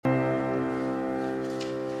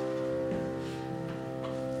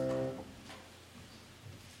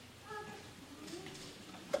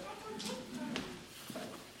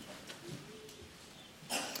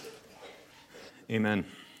Amen.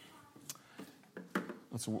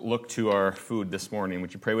 Let's look to our food this morning.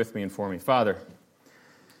 Would you pray with me and for me? Father,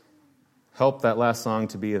 help that last song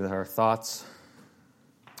to be our thoughts,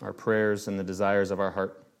 our prayers, and the desires of our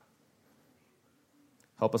heart.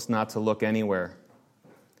 Help us not to look anywhere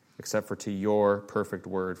except for to your perfect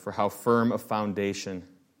word, for how firm a foundation,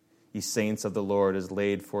 ye saints of the Lord, is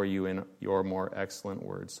laid for you in your more excellent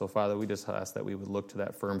word. So, Father, we just ask that we would look to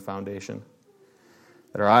that firm foundation,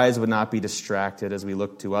 that our eyes would not be distracted as we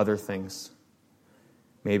look to other things,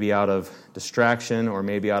 maybe out of distraction or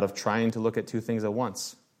maybe out of trying to look at two things at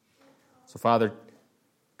once. So, Father,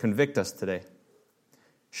 convict us today.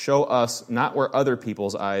 Show us not where other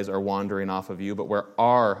people's eyes are wandering off of you, but where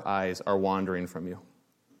our eyes are wandering from you.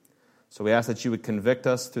 So we ask that you would convict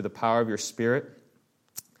us through the power of your Spirit,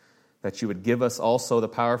 that you would give us also the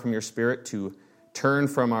power from your Spirit to turn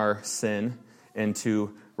from our sin and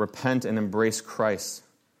to repent and embrace Christ,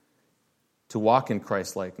 to walk in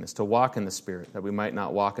Christ-likeness, to walk in the Spirit, that we might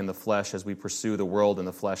not walk in the flesh as we pursue the world and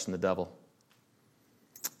the flesh and the devil.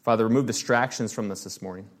 Father, remove distractions from us this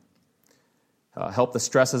morning. Help the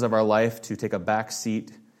stresses of our life to take a back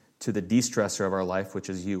seat to the de-stressor of our life, which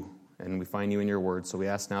is you. And we find you in your word. So we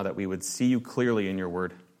ask now that we would see you clearly in your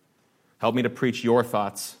word. Help me to preach your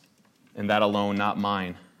thoughts, and that alone, not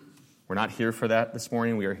mine. We're not here for that this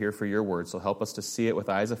morning. We are here for your word. So help us to see it with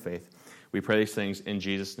eyes of faith. We pray these things in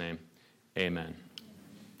Jesus' name. Amen.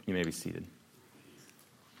 You may be seated.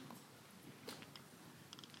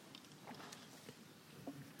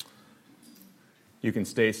 You can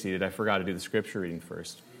stay seated. I forgot to do the scripture reading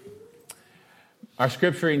first. Our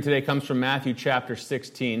scripture reading today comes from Matthew chapter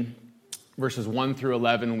 16, verses 1 through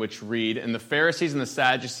 11, which read, "And the Pharisees and the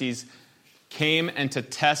Sadducees came, and to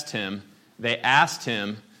test him, they asked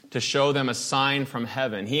him to show them a sign from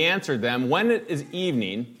heaven. He answered them, 'When it is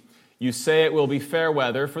evening, you say it will be fair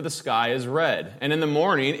weather, for the sky is red. And in the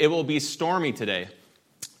morning it will be stormy today,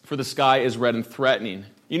 for the sky is red and threatening.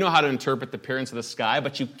 You know how to interpret the appearance of the sky,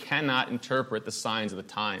 but you cannot interpret the signs of the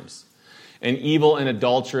times. An evil and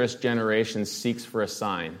adulterous generation seeks for a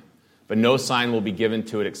sign, but no sign will be given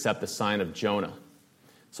to it except the sign of Jonah.'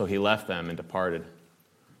 So he left them and departed.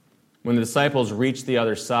 When the disciples reached the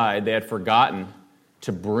other side, they had forgotten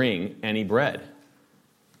to bring any bread.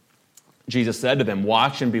 Jesus said to them,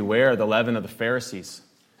 'Watch and beware of the leaven of the Pharisees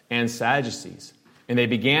and Sadducees.' And they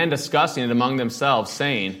began discussing it among themselves,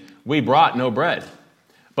 saying, 'We brought no bread.'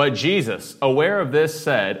 But Jesus, aware of this,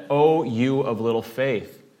 said, 'O you of little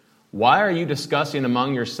faith, why are you discussing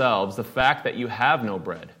among yourselves the fact that you have no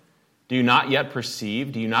bread? Do you not yet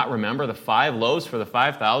perceive? Do you not remember the 5 loaves for the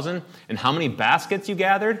 5,000, and how many baskets you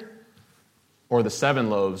gathered? Or the 7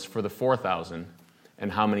 loaves for the 4,000,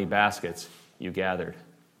 and how many baskets you gathered?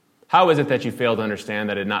 How is it that you fail to understand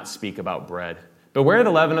that I did not speak about bread? Beware of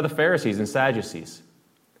the leaven of the Pharisees and Sadducees.'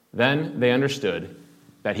 Then they understood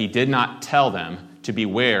that he did not tell them to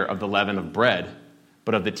beware of the leaven of bread,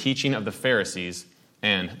 but of the teaching of the Pharisees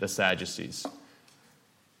and the Sadducees."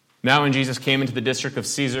 Now when Jesus came into the district of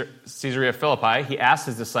Caesarea Philippi, he asked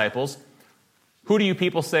his disciples, "Who do you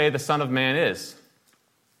people say the Son of Man is?"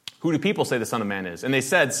 Who do people say the Son of Man is? And they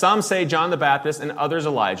said, "Some say John the Baptist, and others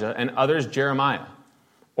Elijah, and others Jeremiah,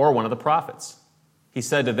 or one of the prophets." He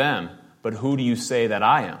said to them, "But who do you say that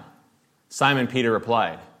I am?" Simon Peter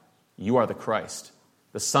replied, "You are the Christ,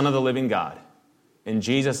 the Son of the living God." And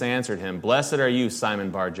Jesus answered him, "Blessed are you,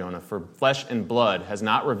 Simon Bar-Jonah, for flesh and blood has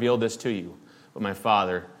not revealed this to you, but my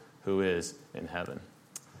Father who is in heaven."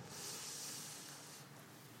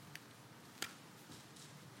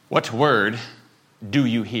 What word do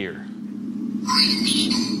you hear?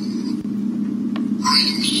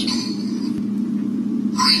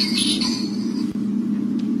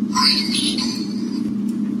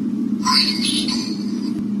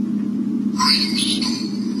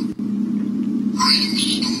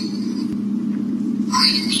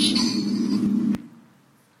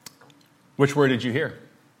 Which word did you hear?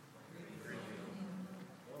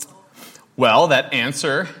 Well, that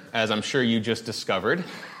answer, as I'm sure you just discovered,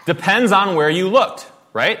 depends on where you looked,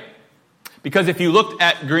 right? Because if you looked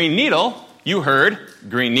at Green Needle, you heard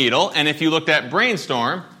Green Needle, and if you looked at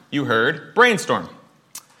Brainstorm, you heard Brainstorm.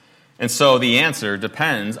 And so the answer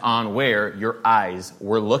depends on where your eyes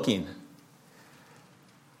were looking.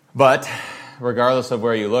 But regardless of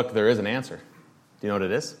where you look, there is an answer. Do you know what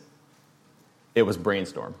it is? It was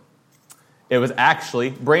Brainstorm. It was actually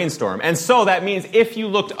Brainstorm. And so that means if you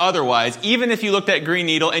looked otherwise, even if you looked at Green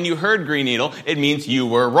Needle and you heard Green Needle, it means you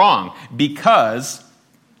were wrong because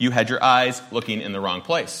you had your eyes looking in the wrong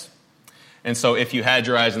place. And so if you had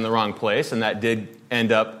your eyes in the wrong place, and that did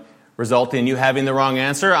end up resulting in you having the wrong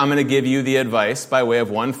answer, I'm going to give you the advice by way of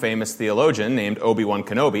one famous theologian named Obi-Wan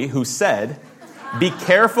Kenobi, who said, "Be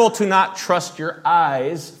careful to not trust your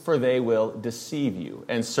eyes, for they will deceive you."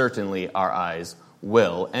 And certainly our eyes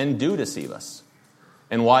will and do deceive us.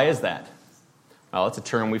 And why is that? Well, it's a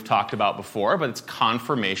term we've talked about before, but it's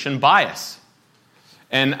confirmation bias.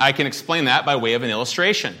 And I can explain that by way of an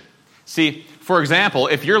illustration. See, for example,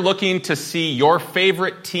 if you're looking to see your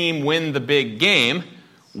favorite team win the big game,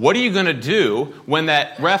 what are you going to do when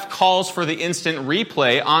that ref calls for the instant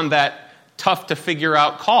replay on that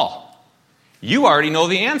tough-to-figure-out call? You already know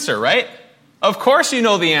the answer, right? Of course you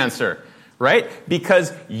know the answer, right?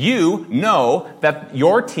 Because you know that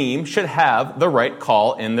your team should have the right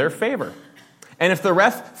call in their favor. And if the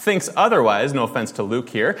ref thinks otherwise, no offense to Luke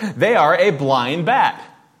here, they are a blind bat,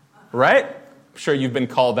 right? I'm sure you've been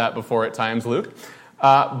called that before at times, Luke.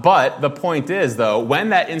 But the point is, though,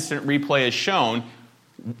 when that instant replay is shown,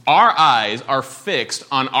 our eyes are fixed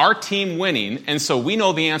on our team winning, and so we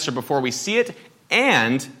know the answer before we see it.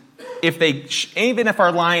 And even if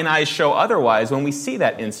our lying eyes show otherwise, when we see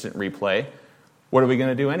that instant replay, what are we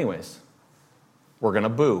going to do anyways? We're going to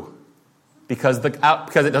boo. Because it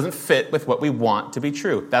doesn't fit with what we want to be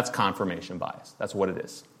true. That's confirmation bias. That's what it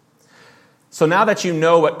is. So now that you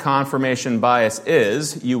know what confirmation bias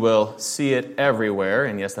is, you will see it everywhere.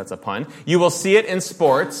 And yes, that's a pun. You will see it in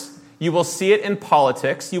sports. You will see it in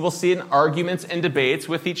politics. You will see it in arguments and debates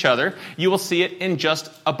with each other. You will see it in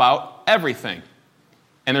just about everything.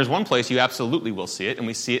 And there's one place you absolutely will see it, and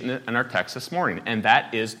we see it in our text this morning, and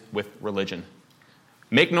that is with religion.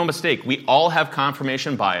 Make no mistake, we all have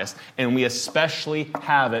confirmation bias, and we especially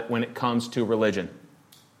have it when it comes to religion.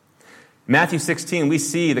 Matthew 16, we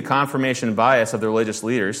see the confirmation bias of the religious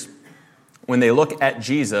leaders when they look at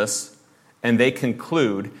Jesus and they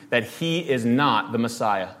conclude that he is not the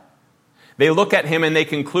Messiah. They look at him and they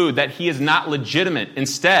conclude that he is not legitimate.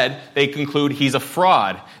 Instead, they conclude he's a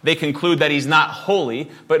fraud. They conclude that he's not holy,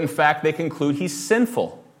 but in fact, they conclude he's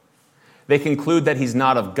sinful. They conclude that he's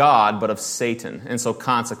not of God, but of Satan. And so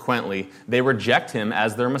consequently, they reject him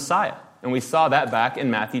as their Messiah. And we saw that back in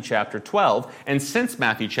Matthew chapter 12. And since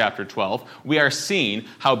Matthew chapter 12, we are seeing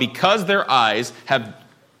how because their eyes have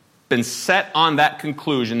been set on that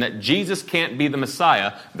conclusion that Jesus can't be the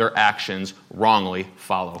Messiah, their actions wrongly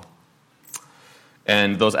follow.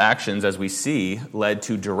 And those actions, as we see, led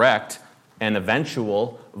to direct and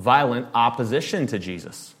eventual violent opposition to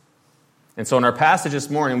Jesus. And so in our passage this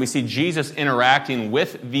morning, we see Jesus interacting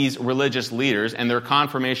with these religious leaders and their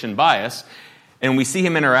confirmation bias, and we see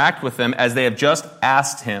him interact with them as they have just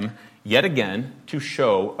asked him, yet again, to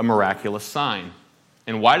show a miraculous sign.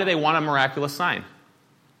 And why do they want a miraculous sign?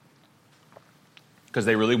 Because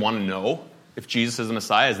they really want to know if Jesus is the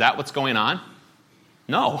Messiah? Is that what's going on?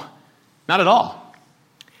 No, not at all.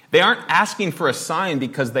 They aren't asking for a sign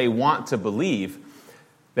because they want to believe.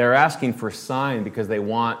 They're asking for a sign because they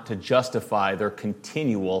want to justify their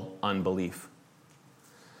continual unbelief.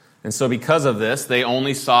 And so because of this, they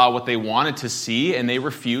only saw what they wanted to see, and they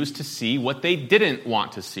refused to see what they didn't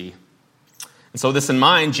want to see. And so this in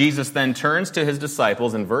mind, Jesus then turns to his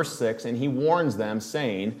disciples in verse 6, and he warns them,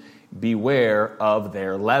 saying, "Beware of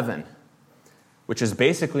their leaven," which is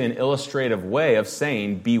basically an illustrative way of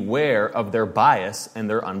saying beware of their bias and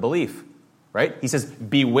their unbelief. Right? He says,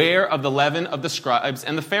 beware of the leaven of the scribes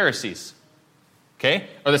and the Pharisees. Okay?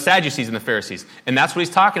 Or the Sadducees and the Pharisees. And that's what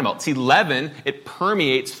he's talking about. See, leaven, it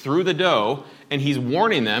permeates through the dough, and he's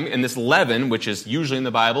warning them, and this leaven, which is usually in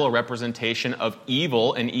the Bible a representation of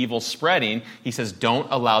evil and evil spreading, he says,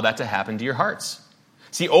 don't allow that to happen to your hearts.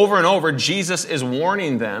 See, over and over, Jesus is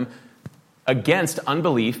warning them against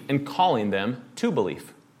unbelief and calling them to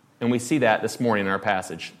belief. And we see that this morning in our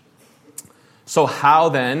passage. So how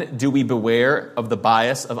then do we beware of the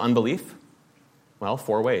bias of unbelief? Well,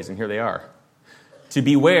 4 ways, and here they are. To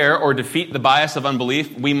beware or defeat the bias of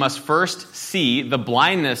unbelief, we must first see the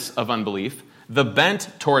blindness of unbelief, the bent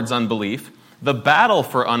towards unbelief, the battle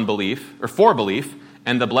for unbelief, or for belief,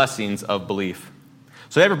 and the blessings of belief.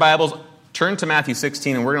 So you have your Bibles, turn to Matthew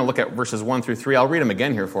 16, and we're going to look at verses 1 through 3. I'll read them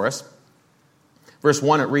again here for us. Verse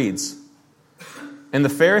 1, it reads, "And the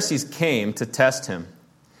Pharisees came to test him,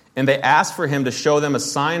 and they asked for him to show them a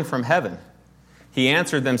sign from heaven. He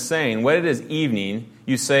answered them, saying, when it is evening,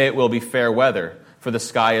 you say it will be fair weather, for the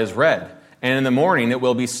sky is red. And in the morning it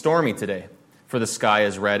will be stormy today, for the sky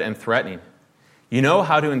is red and threatening. You know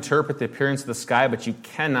how to interpret the appearance of the sky, but you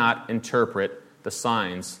cannot interpret the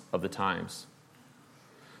signs of the times."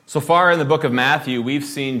 So far in the book of Matthew, we've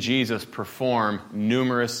seen Jesus perform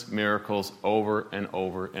numerous miracles over and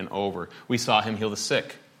over and over. We saw him heal the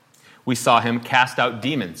sick. We saw him cast out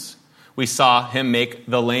demons. We saw him make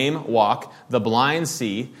the lame walk, the blind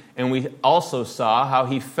see, and we also saw how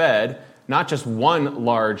he fed not just one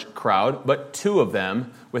large crowd, but two of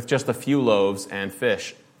them with just a few loaves and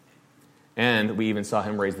fish. And we even saw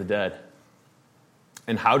him raise the dead.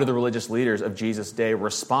 And how do the religious leaders of Jesus' day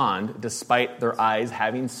respond despite their eyes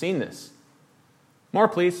having seen this? More,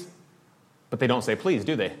 please. But they don't say please,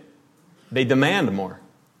 do they? They demand more.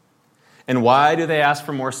 And why do they ask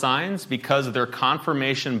for more signs? Because their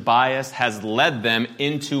confirmation bias has led them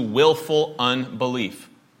into willful unbelief.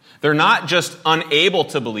 They're not just unable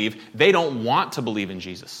to believe, they don't want to believe in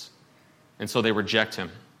Jesus. And so they reject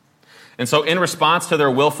him. And so in response to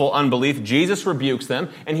their willful unbelief, Jesus rebukes them,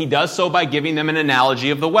 and he does so by giving them an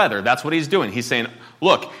analogy of the weather. That's what he's doing. He's saying,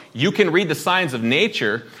 look, you can read the signs of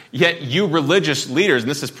nature, yet you religious leaders,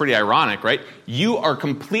 and this is pretty ironic, right? You are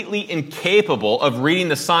completely incapable of reading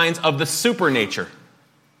the signs of the supernature.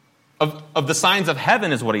 Of the signs of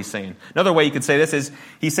heaven is what he's saying. Another way you could say this is,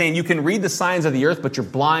 he's saying you can read the signs of the earth, but you're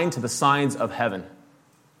blind to the signs of heaven.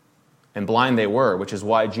 And blind they were, which is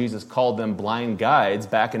why Jesus called them blind guides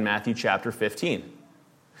back in Matthew chapter 15.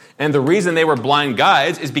 And the reason they were blind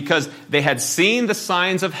guides is because they had seen the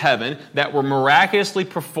signs of heaven that were miraculously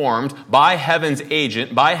performed by heaven's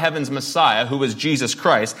agent, by heaven's Messiah, who was Jesus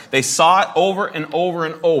Christ. They saw it over and over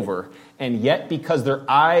and over. And yet, because their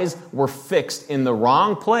eyes were fixed in the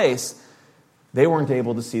wrong place, they weren't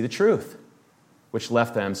able to see the truth, which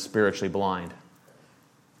left them spiritually blind.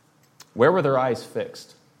 Where were their eyes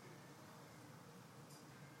fixed?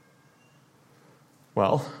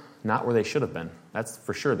 Well, not where they should have been. That's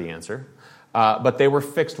for sure the answer. But they were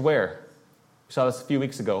fixed where? We saw this a few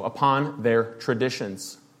weeks ago. Upon their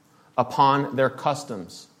traditions, upon their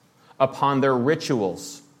customs, upon their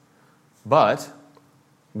rituals. But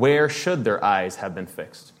where should their eyes have been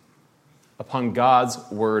fixed? Upon God's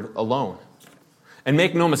word alone. And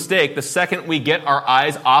make no mistake, the second we get our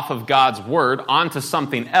eyes off of God's word onto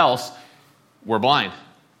something else, we're blind.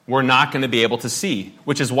 We're not going to be able to see,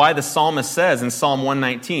 which is why the psalmist says in Psalm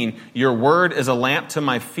 119, your word is a lamp to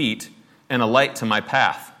my feet and a light to my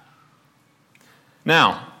path.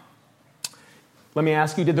 Now, let me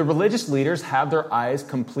ask you, did the religious leaders have their eyes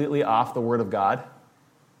completely off the word of God?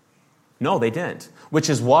 No, they didn't.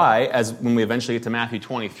 Which is why, as when we eventually get to Matthew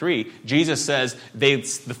 23, Jesus says the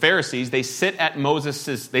Pharisees, they sit on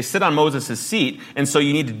Moses' seat, and so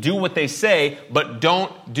you need to do what they say, but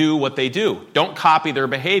don't do what they do. Don't copy their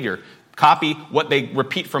behavior. Copy what they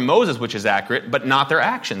repeat from Moses, which is accurate, but not their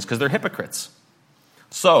actions, because they're hypocrites.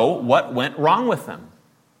 So, what went wrong with them?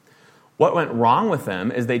 What went wrong with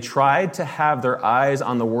them is they tried to have their eyes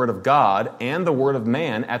on the Word of God and the Word of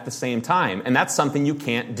man at the same time, and that's something you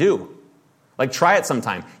can't do. Like, try it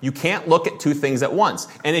sometime. You can't look at two things at once.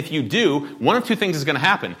 And if you do, one of two things is going to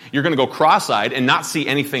happen. You're going to go cross-eyed and not see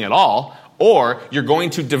anything at all, or you're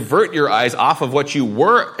going to divert your eyes off of what you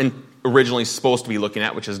were originally supposed to be looking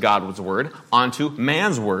at, which is God's word, onto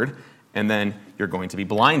man's word, and then you're going to be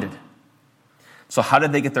blinded. So how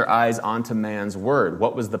did they get their eyes onto man's word?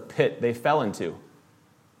 What was the pit they fell into?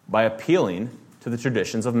 By appealing to the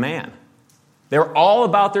traditions of man. They were all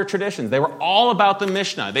about their traditions. They were all about the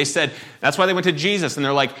Mishnah. They said, that's why they went to Jesus, and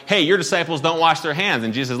they're like, hey, your disciples don't wash their hands.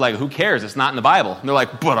 And Jesus is like, who cares? It's not in the Bible. And they're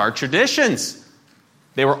like, but our traditions.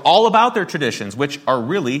 They were all about their traditions, which are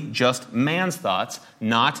really just man's thoughts,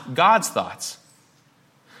 not God's thoughts.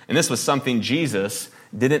 And this was something Jesus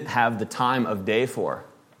didn't have the time of day for.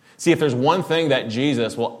 See, if there's one thing that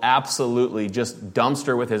Jesus will absolutely just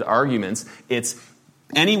dumpster with his arguments, it's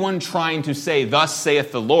anyone trying to say, thus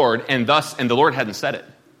saith the Lord, and the Lord hadn't said it.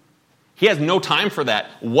 He has no time for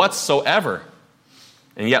that whatsoever.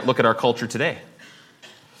 And yet, look at our culture today.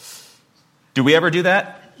 Do we ever do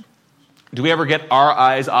that? Do we ever get our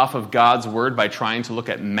eyes off of God's word by trying to look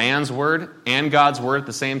at man's word and God's word at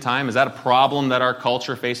the same time? Is that a problem that our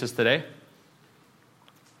culture faces today?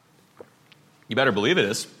 You better believe it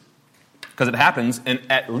is, because it happens in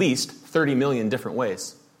at least 30 million different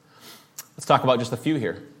ways. Let's talk about just a few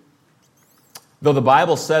here. Though the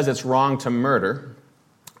Bible says it's wrong to murder,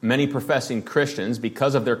 many professing Christians,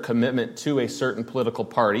 because of their commitment to a certain political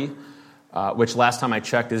party, which last time I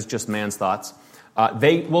checked is just man's thoughts,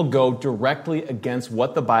 they will go directly against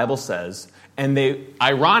what the Bible says, and they,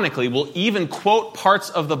 ironically, will even quote parts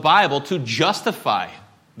of the Bible to justify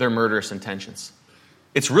their murderous intentions.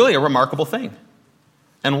 It's really a remarkable thing.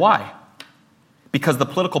 And why? Because the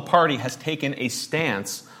political party has taken a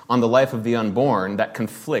stance on the life of the unborn that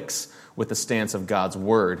conflicts with the stance of God's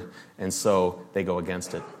word, and so they go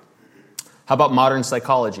against it. How about modern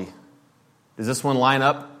psychology? Does this one line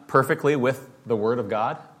up perfectly with the word of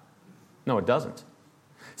God? No, it doesn't.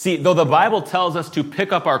 See, though the Bible tells us to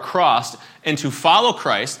pick up our cross and to follow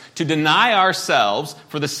Christ, to deny ourselves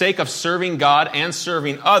for the sake of serving God and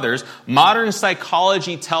serving others, modern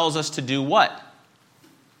psychology tells us to do what?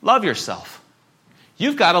 Love yourself.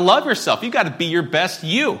 You've got to love yourself. You've got to be your best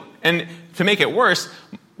you. And to make it worse,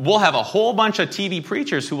 we'll have a whole bunch of TV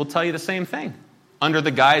preachers who will tell you the same thing under the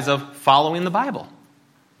guise of following the Bible.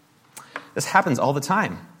 This happens all the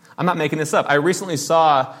time. I'm not making this up. I recently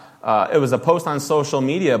saw, it was a post on social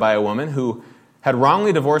media by a woman who had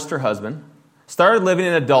wrongly divorced her husband, started living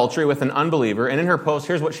in adultery with an unbeliever, and in her post,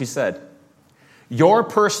 here's what she said. Your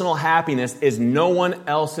personal happiness is no one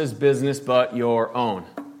else's business but your own.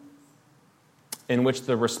 In which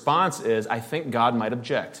the response is, I think God might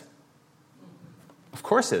object. Of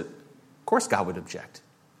course God would object.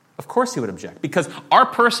 Of course he would object. Because our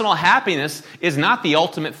personal happiness is not the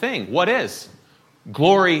ultimate thing. What is?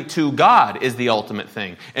 Glory to God is the ultimate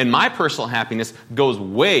thing. And my personal happiness goes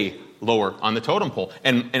way lower on the totem pole.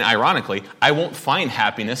 And ironically, I won't find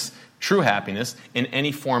happiness, true happiness, in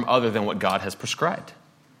any form other than what God has prescribed.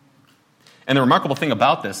 And the remarkable thing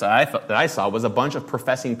about this that I saw was a bunch of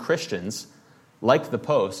professing Christians liked the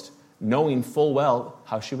post, knowing full well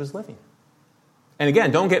how she was living. And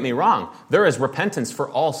again, don't get me wrong, there is repentance for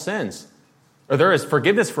all sins, or there is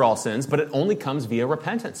forgiveness for all sins, but it only comes via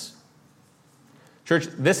repentance. Church,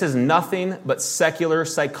 this is nothing but secular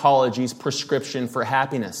psychology's prescription for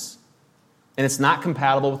happiness. And it's not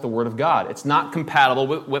compatible with the Word of God. It's not compatible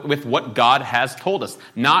with what God has told us.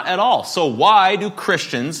 Not at all. So why do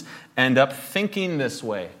Christians end up thinking this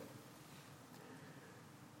way?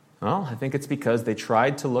 Well, I think it's because they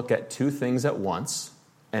tried to look at two things at once,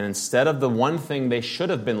 and instead of the one thing they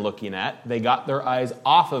should have been looking at, they got their eyes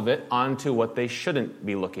off of it onto what they shouldn't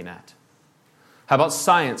be looking at. How about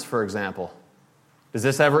science, for example? Does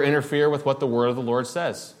this ever interfere with what the Word of the Lord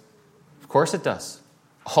says? Of course it does.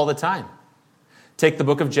 All the time. Take the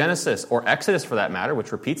book of Genesis, or Exodus for that matter,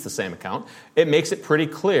 which repeats the same account. It makes it pretty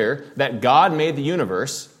clear that God made the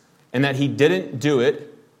universe and that he didn't do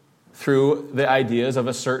it through the ideas of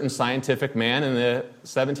a certain scientific man in the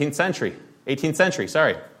 18th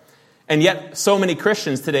century. And yet, so many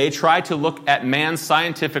Christians today try to look at man's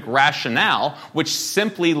scientific rationale, which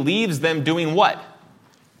simply leaves them doing what?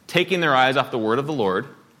 Taking their eyes off the word of the Lord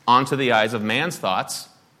onto the eyes of man's thoughts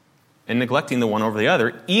and neglecting the one over the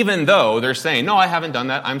other, even though they're saying, no, I haven't done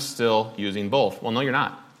that, I'm still using both. Well, no, you're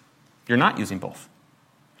not. You're not using both.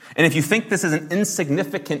 And if you think this is an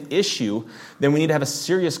insignificant issue, then we need to have a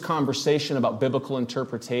serious conversation about biblical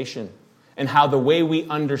interpretation and how the way we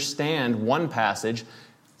understand one passage,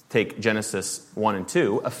 take Genesis 1 and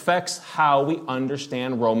 2, affects how we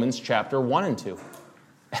understand Romans chapter 1 and 2.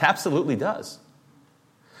 It absolutely does.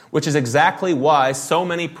 Which is exactly why so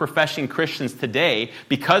many professing Christians today,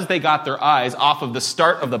 because they got their eyes off of the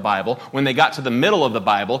start of the Bible, when they got to the middle of the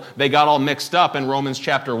Bible, they got all mixed up in Romans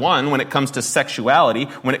chapter 1 when it comes to sexuality,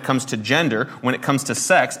 when it comes to gender, when it comes to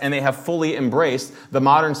sex, and they have fully embraced the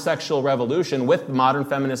modern sexual revolution with the modern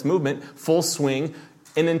feminist movement, full swing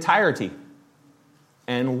in entirety.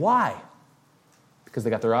 And why? Because they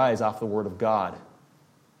got their eyes off the Word of God.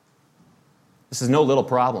 This is no little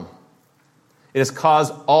problem. It has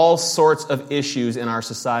caused all sorts of issues in our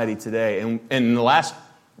society today. And in the last,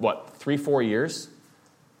 3-4 years,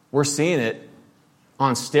 we're seeing it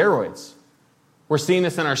on steroids. We're seeing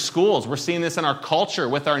this in our schools. We're seeing this in our culture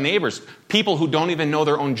with our neighbors. People who don't even know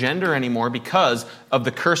their own gender anymore because of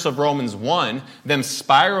the curse of Romans 1, them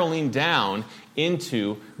spiraling down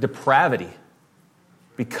into depravity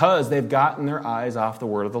because they've gotten their eyes off the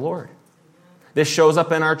word of the Lord. This shows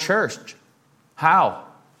up in our church. How?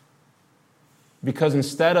 Because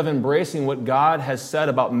instead of embracing what God has said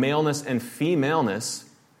about maleness and femaleness,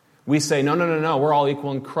 we say, no, we're all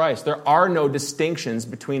equal in Christ. There are no distinctions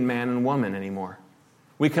between man and woman anymore.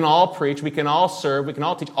 We can all preach, we can all serve, we can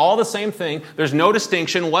all teach all the same thing. There's no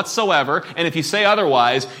distinction whatsoever. And if you say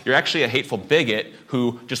otherwise, you're actually a hateful bigot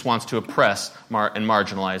who just wants to oppress and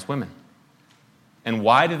marginalize women. And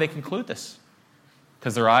why do they conclude this?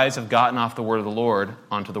 Because their eyes have gotten off the word of the Lord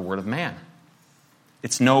onto the word of man.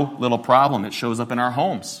 It's no little problem. It shows up in our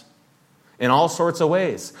homes in all sorts of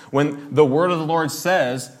ways. When the word of the Lord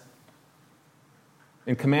says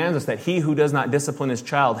and commands us that he who does not discipline his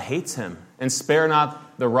child hates him, and spare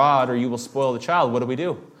not the rod or you will spoil the child, what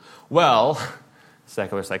do? Well,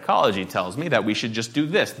 secular psychology tells me that we should just do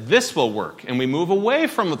this. This will work. And we move away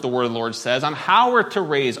from what the word of the Lord says on how we're to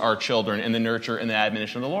raise our children in the nurture and the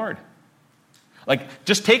admonition of the Lord.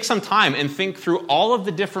 Just take some time and think through all of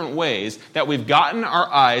the different ways that we've gotten our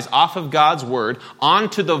eyes off of God's word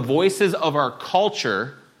onto the voices of our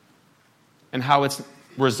culture and how it's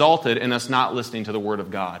resulted in us not listening to the Word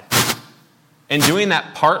of God. And doing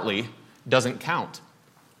that partly doesn't count,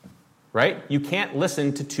 right? You can't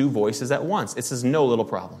listen to two voices at once. This is no little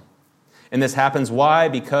problem. And this happens why?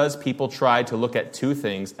 Because people try to look at two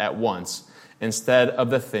things at once instead of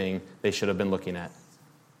the thing they should have been looking at.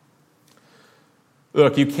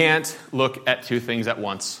 Look, you can't look at two things at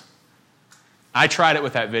once. I tried it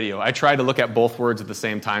with that video. I tried to look at both words at the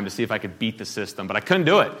same time to see if I could beat the system, but I couldn't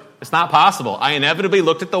do it. It's not possible. I inevitably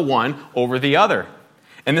looked at the one over the other.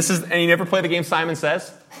 And you never play the game Simon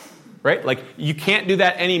Says? Right? Like, you can't do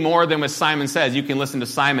that any more than with Simon Says. You can listen to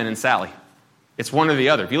Simon and Sally. It's one or the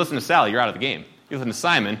other. If you listen to Sally, you're out of the game. If you listen to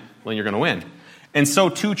Simon, well, you're going to win. And so,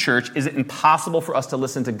 too, church, is it impossible for us to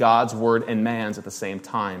listen to God's word and man's at the same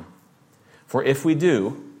time? For if we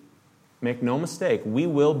do, make no mistake, we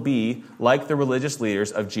will be like the religious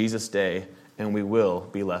leaders of Jesus' day, and we will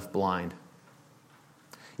be left blind.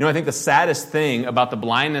 You know, I think the saddest thing about the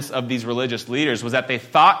blindness of these religious leaders was that they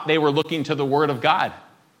thought they were looking to the Word of God.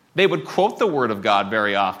 They would quote the Word of God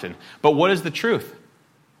very often. But what is the truth?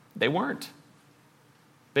 They weren't.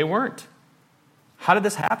 They weren't. How did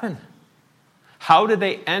this happen? How did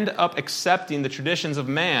they end up accepting the traditions of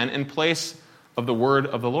man in place of the Word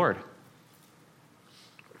of the Lord?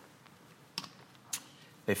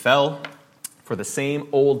 They fell for the same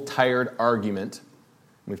old tired argument,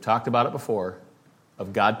 we've talked about it before,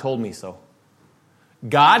 of God told me so.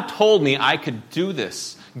 God told me I could do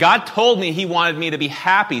this. God told me He wanted me to be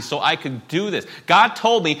happy so I could do this. God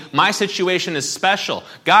told me my situation is special.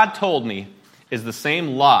 God told me is the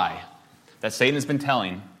same lie that Satan has been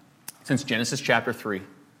telling since Genesis chapter 3.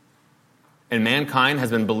 And mankind has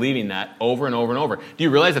been believing that over and over and over. Do you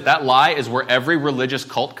realize that that lie is where every religious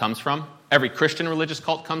cult comes from? Every Christian religious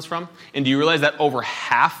cult comes from? And do you realize that over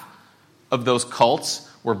half of those cults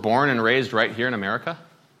were born and raised right here in America?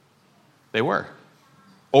 They were.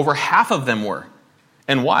 Over half of them were.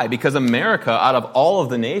 And why? Because America, out of all of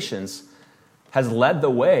the nations, has led the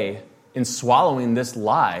way in swallowing this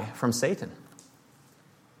lie from Satan.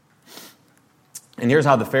 And here's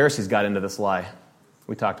how the Pharisees got into this lie.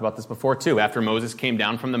 We talked about this before too. After Moses came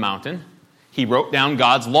down from the mountain, he wrote down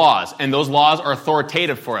God's laws. And those laws are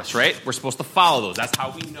authoritative for us, right? We're supposed to follow those. That's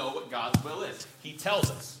how we know what God's will is. He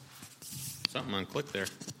tells us. Something on click there.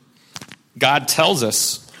 God tells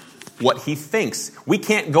us what He thinks. We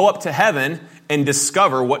can't go up to heaven and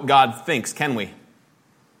discover what God thinks, can we?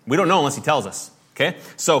 We don't know unless He tells us. Okay?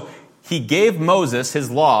 So He gave Moses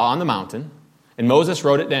His law on the mountain, and Moses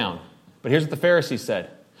wrote it down. But here's what the Pharisees said.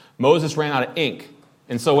 Moses ran out of ink.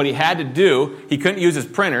 And so what he had to do, he couldn't use his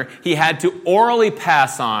printer. He had to orally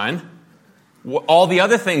pass on all the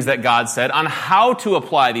other things that God said on how to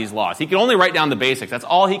apply these laws. He could only write down the basics. That's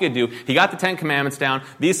all he could do. He got the 10 Commandments down,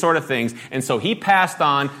 these sort of things. And so he passed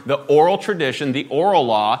on the oral tradition, the oral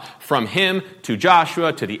law, from him to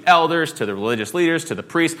Joshua, to the elders, to the religious leaders, to the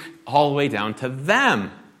priests, all the way down to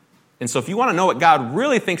them. And so if you want to know what God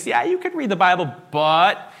really thinks, yeah, you could read the Bible,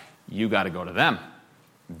 but you got to go to them.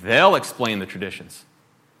 They'll explain the traditions.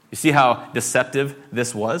 You see how deceptive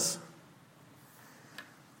this was?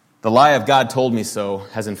 The lie of God told me so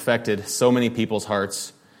has infected so many people's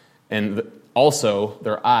hearts and also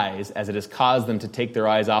their eyes, as it has caused them to take their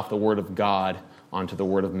eyes off the Word of God onto the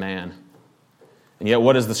Word of man. And yet,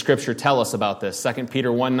 what does the Scripture tell us about this? 2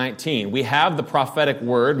 Peter 1:19. We have the prophetic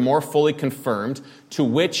word more fully confirmed, to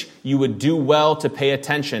which you would do well to pay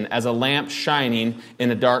attention as a lamp shining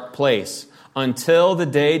in a dark place, until the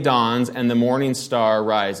day dawns and the morning star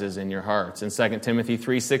rises in your hearts. In 2 Timothy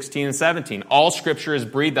 3:16 and 17, all Scripture is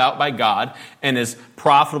breathed out by God and is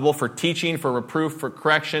profitable for teaching, for reproof, for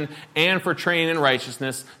correction, and for training in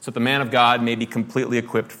righteousness, so that the man of God may be completely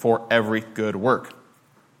equipped for every good work.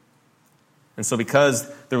 And so because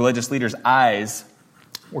the religious leaders' eyes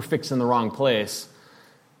were fixed in the wrong place,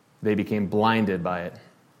 they became blinded by it.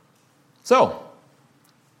 So,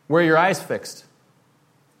 where are your eyes fixed?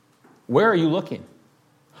 Where are you looking?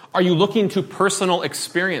 Are you looking to personal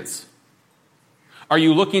experience? Are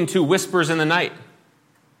you looking to whispers in the night?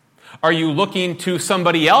 Are you looking to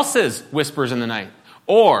somebody else's whispers in the night?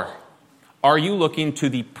 Or are you looking to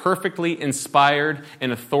the perfectly inspired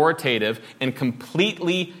and authoritative and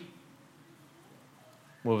completely,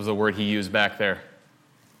 what was the word he used back there?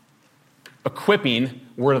 Equipping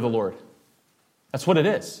word of the Lord. That's what it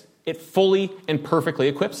is. It fully and perfectly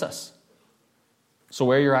equips us. So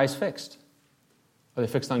where are your eyes fixed? Are they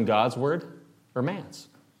fixed on God's word or man's?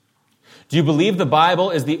 Do you believe the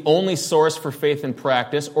Bible is the only source for faith and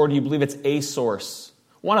practice, or do you believe it's a source?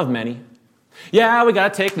 One of many. Yeah, we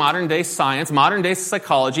got to take modern day science, modern day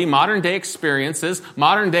psychology, modern day experiences,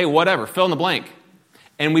 modern day whatever, fill in the blank,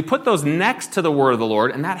 And we put those next to the word of the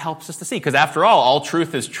Lord, and that helps us to see. Because after all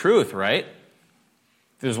truth is truth, right?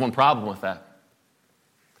 There's one problem with that.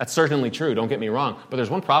 That's certainly true, don't get me wrong. But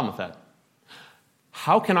there's one problem with that.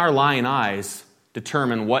 How can our lying eyes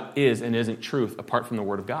determine what is and isn't truth apart from the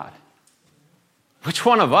Word of God? Which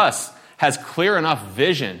one of us has clear enough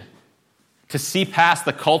vision to see past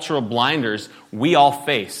the cultural blinders we all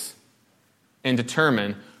face and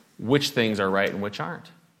determine which things are right and which aren't?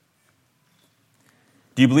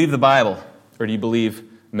 Do you believe the Bible, or do you believe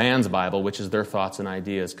man's Bible, which is their thoughts and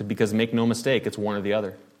ideas? Because make no mistake, it's one or the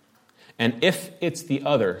other. And if it's the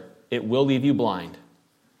other, it will leave you blind.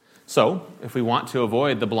 So, if we want to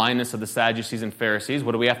avoid the blindness of the Sadducees and Pharisees,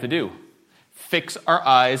 what do we have to do? Fix our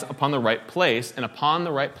eyes upon the right place, and upon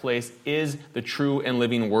the right place is the true and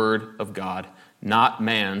living Word of God, not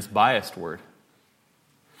man's biased word.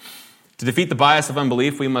 To defeat the bias of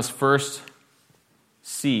unbelief, we must first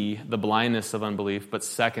see the blindness of unbelief, but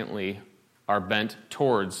secondly, are bent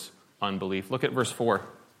towards unbelief. Look at verse 4.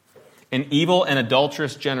 An evil and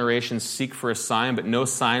adulterous generation seek for a sign, but no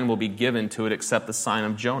sign will be given to it except the sign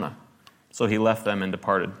of Jonah. So he left them and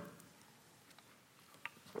departed.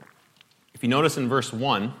 If you notice in verse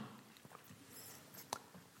 1,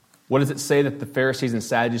 what does it say that the Pharisees and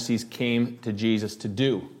Sadducees came to Jesus to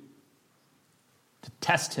do? To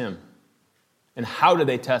test him. And how did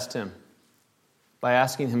they test him? By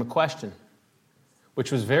asking him a question,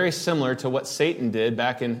 which was very similar to what Satan did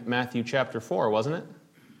back in Matthew chapter 4, wasn't it?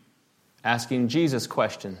 Asking Jesus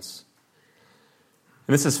questions.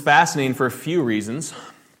 And this is fascinating for a few reasons,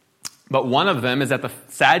 but one of them is that the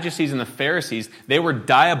Sadducees and the Pharisees, they were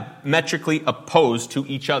diametrically opposed to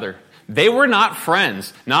each other. They were not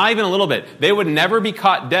friends, not even a little bit. They would never be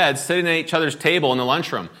caught dead sitting at each other's table in the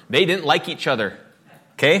lunchroom. They didn't like each other,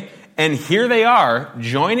 okay? And here they are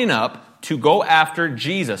joining up to go after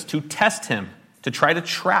Jesus, to test him, to try to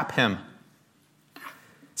trap him.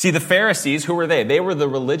 See, the Pharisees, who were they? They were the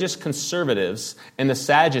religious conservatives, and the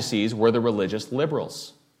Sadducees were the religious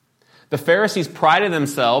liberals. The Pharisees prided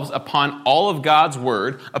themselves upon all of God's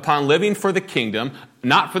word, upon living for the kingdom,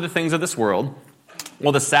 not for the things of this world.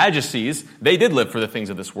 Well, the Sadducees, they did live for the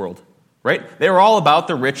things of this world, right? They were all about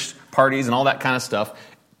the rich parties and all that kind of stuff,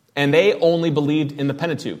 and they only believed in the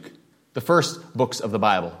Pentateuch, the first books of the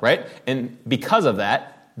Bible, right? And because of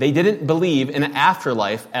that, they didn't believe in an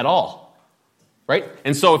afterlife at all, right?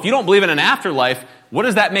 And so if you don't believe in an afterlife, what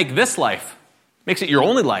does that make this life? It makes it your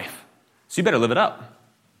only life. So you better live it up.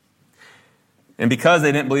 And because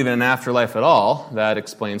they didn't believe in an afterlife at all, that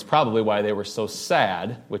explains probably why they were so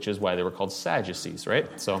sad, which is why they were called Sadducees,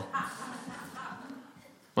 right? So,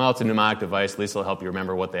 well, it's a mnemonic device. At least it'll help you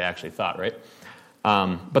remember what they actually thought, right?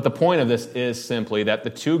 But the point of this is simply that the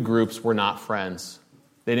two groups were not friends.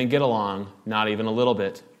 They didn't get along, not even a little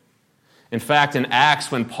bit. In fact, in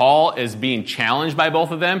Acts, when Paul is being challenged by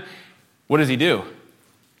both of them, what does he do?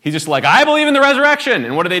 He's just like, I believe in the resurrection.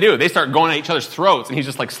 And what do? They start going at each other's throats, and he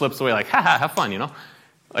just like slips away like, ha ha, have fun, you know?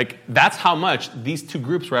 Like, that's how much these two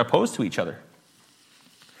groups were opposed to each other.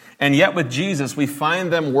 And yet with Jesus, we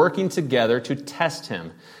find them working together to test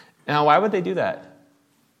him. Now, why would they do that?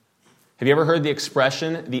 Have you ever heard the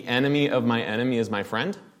expression, the enemy of my enemy is my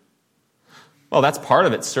friend? Well, that's part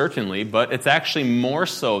of it, certainly, but it's actually more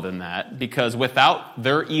so than that, because without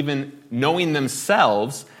their even knowing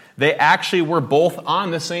themselves, they actually were both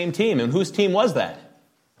on the same team. And whose team was that?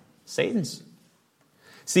 Satan's.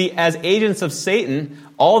 See, as agents of Satan,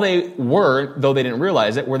 all they were, though they didn't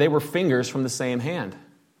realize it, they were fingers from the same hand.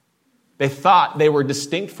 They thought they were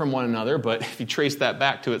distinct from one another, but if you trace that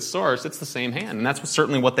back to its source, it's the same hand. And that's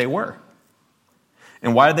certainly what they were.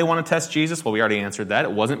 And why did they want to test Jesus? Well, we already answered that.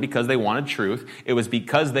 It wasn't because they wanted truth. It was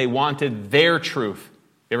because they wanted their truth.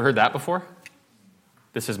 You ever heard that before?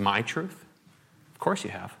 This is my truth? Of course you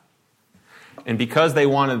have. And because they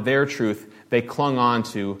wanted their truth, they clung on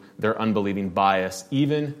to their unbelieving bias,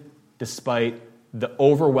 even despite the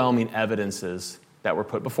overwhelming evidences that were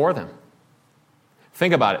put before them.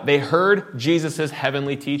 Think about it. They heard Jesus'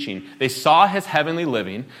 heavenly teaching. They saw his heavenly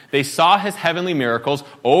living. They saw his heavenly miracles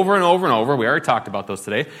over and over and over. We already talked about those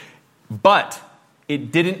today. But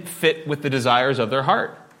it didn't fit with the desires of their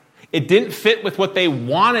heart. It didn't fit with what they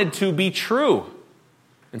wanted to be true.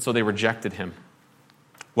 And so they rejected him.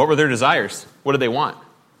 What were their desires? What did they want?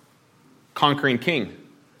 Conquering king,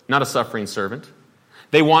 not a suffering servant.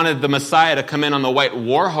 They wanted the Messiah to come in on the white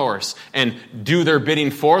war horse and do their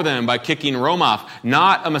bidding for them by kicking Rome off,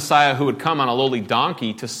 not a Messiah who would come on a lowly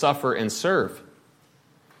donkey to suffer and serve.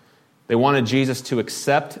 They wanted Jesus to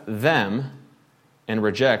accept them and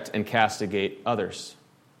reject and castigate others.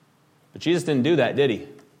 But Jesus didn't do that, did he?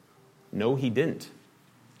 No, he didn't.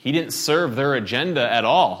 He didn't serve their agenda at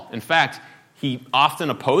all. In fact, he often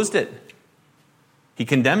opposed it. He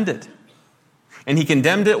condemned it. And he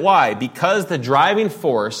condemned it, why? Because the driving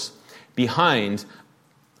force behind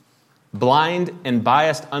blind and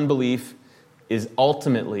biased unbelief is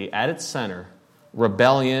ultimately, at its center,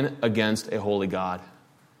 rebellion against a holy God.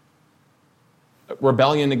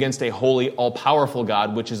 Rebellion against a holy, all-powerful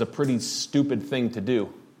God, which is a pretty stupid thing to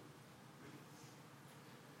do.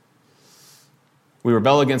 We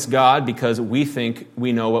rebel against God because we think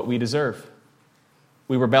we know what we deserve.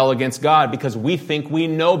 We rebel against God because we think we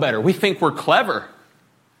know better. We think we're clever.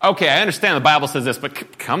 Okay, I understand the Bible says this,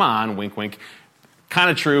 but come on, wink, wink.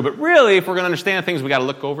 Kind of true, but really, if we're going to understand things, we got to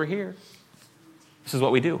look over here. This is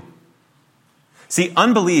what we do. See,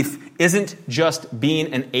 unbelief isn't just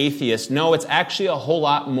being an atheist. No, it's actually a whole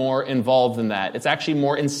lot more involved than that. It's actually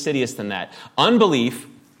more insidious than that. Unbelief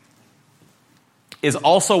is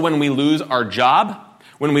also when we lose our job,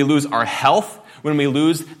 when we lose our health, when we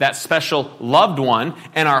lose that special loved one,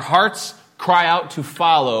 and our hearts cry out to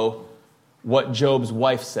follow what Job's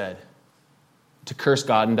wife said, to curse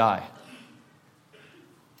God and die.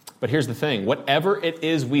 But here's the thing. Whatever it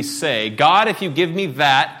is we say, God, if you give me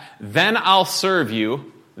that, then I'll serve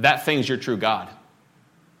you, that thing's your true God.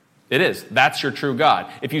 It is. That's your true God.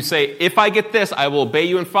 If you say, if I get this, I will obey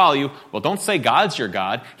you and follow you, well, don't say God's your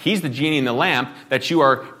God. He's the genie in the lamp that you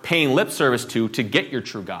are paying lip service to get your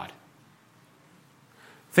true God.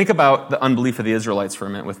 Think about the unbelief of the Israelites for a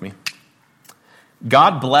minute with me.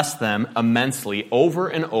 God blessed them immensely over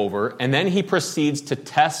and over, and then he proceeds to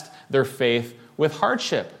test their faith with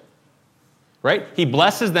hardship. Right? He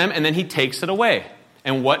blesses them, and then he takes it away.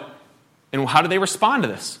 And how do they respond to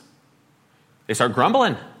this? They start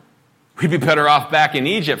grumbling. We'd be better off back in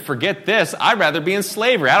Egypt. Forget this. I'd rather be in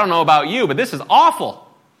slavery. I don't know about you, but this is awful.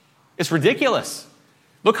 It's ridiculous.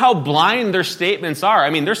 Look how blind their statements are.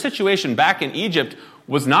 I mean, their situation back in Egypt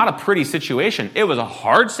was not a pretty situation. It was a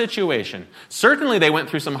hard situation. Certainly they went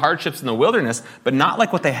through some hardships in the wilderness, but not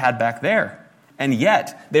like what they had back there. And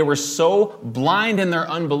yet, they were so blind in their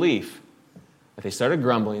unbelief that they started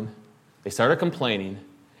grumbling, they started complaining,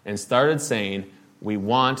 and started saying, we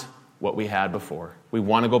want what we had before. We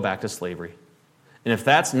want to go back to slavery. And if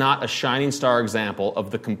that's not a shining star example of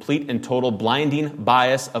the complete and total blinding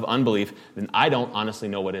bias of unbelief, then I don't honestly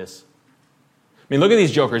know what is. I mean, look at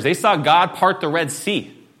these jokers. They saw God part the Red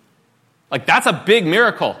Sea. Like, that's a big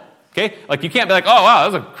miracle, okay? Like, you can't be like, oh, wow,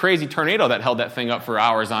 that was a crazy tornado that held that thing up for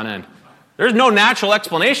hours on end. There's no natural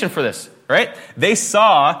explanation for this, right? They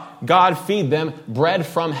saw God feed them bread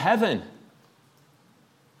from heaven.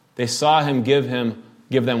 They saw him give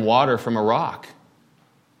them water from a rock.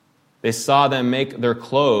 They saw them make their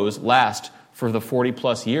clothes last for the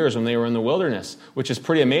 40-plus years when they were in the wilderness, which is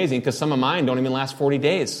pretty amazing because some of mine don't even last 40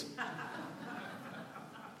 days.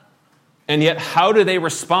 And yet, how do they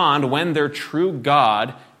respond when their true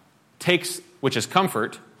God which is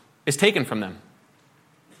comfort, is taken from them?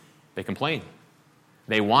 They complain.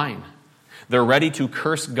 They whine. They're ready to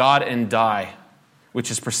curse God and die, which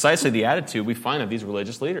is precisely the attitude we find of these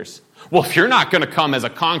religious leaders. Well, if you're not going to come as a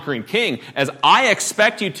conquering king, as I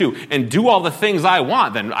expect you to, and do all the things I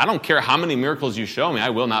want, then I don't care how many miracles you show me,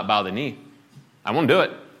 I will not bow the knee. I won't do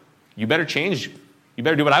it. You better change. You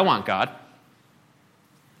better do what I want, God.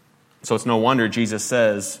 So it's no wonder Jesus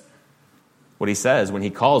says what he says when he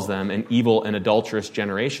calls them an evil and adulterous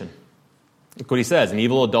generation. Look what he says. An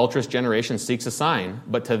evil, adulterous generation seeks a sign,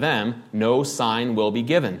 but to them no sign will be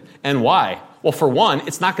given. And why? Well, for one,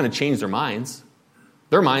 it's not going to change their minds.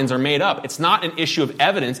 Their minds are made up. It's not an issue of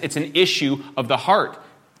evidence. It's an issue of the heart.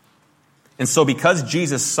 And so because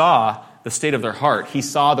Jesus saw the state of their heart, he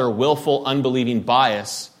saw their willful, unbelieving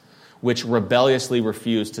bias, which rebelliously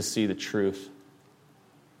refused to see the truth.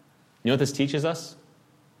 You know what this teaches us?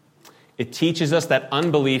 It teaches us that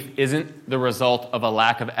unbelief isn't the result of a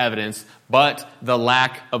lack of evidence, but the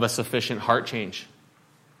lack of a sufficient heart change.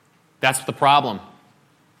 That's the problem.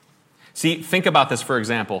 See, think about this, for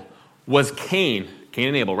example. Was Cain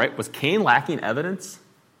and Abel, right? Was Cain lacking evidence?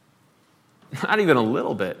 Not even a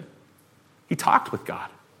little bit. He talked with God.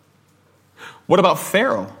 What about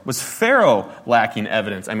Pharaoh? Was Pharaoh lacking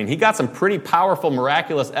evidence? I mean, he got some pretty powerful,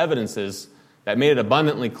 miraculous evidences that made it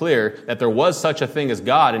abundantly clear that there was such a thing as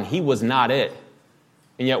God, and he was not it.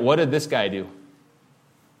 And yet, what did this guy do?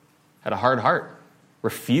 Had a hard heart.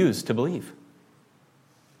 Refused to believe.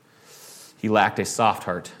 He lacked a soft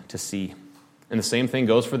heart to see. And the same thing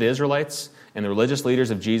goes for the Israelites and the religious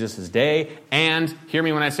leaders of Jesus' day, and, hear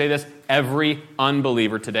me when I say this, every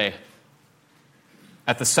unbeliever today.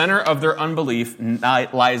 At the center of their unbelief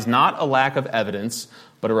lies not a lack of evidence,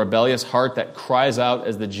 but a rebellious heart that cries out,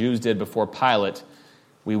 as the Jews did before Pilate,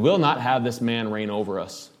 We will not have this man reign over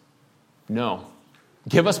us. No.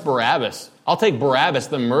 Give us Barabbas. I'll take Barabbas,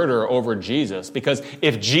 the murderer, over Jesus. Because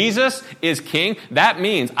if Jesus is king, that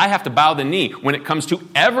means I have to bow the knee when it comes to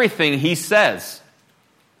everything he says.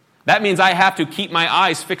 That means I have to keep my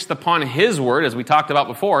eyes fixed upon his word, as we talked about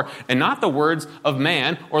before, and not the words of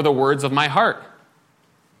man or the words of my heart.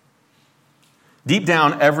 Deep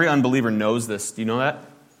down, every unbeliever knows this. Do you know that?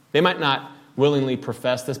 They might not willingly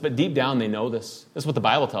profess this, but deep down they know this. This is what the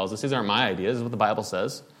Bible tells us. These aren't my ideas. This is what the Bible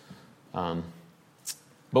says.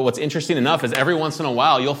 But what's interesting enough is every once in a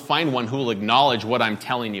while you'll find one who will acknowledge what I'm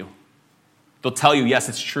telling you. They'll tell you, yes,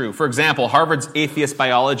 it's true. For example, Harvard's atheist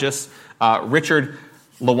biologist Richard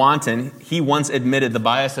Lewontin, he once admitted the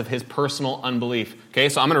bias of his personal unbelief. Okay,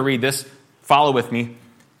 so I'm going to read this. Follow with me.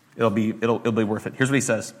 It'll be worth it. Here's what he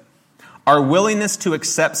says. Our willingness to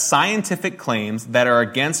accept scientific claims that are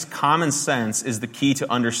against common sense is the key to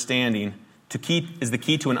understanding. Is the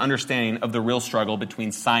key to an understanding of the real struggle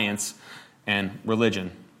between science and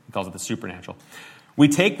religion. He calls it the supernatural. We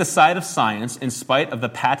take the side of science in spite of the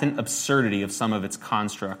patent absurdity of some of its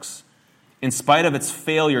constructs, in spite of its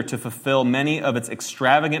failure to fulfill many of its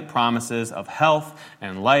extravagant promises of health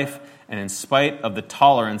and life, and in spite of the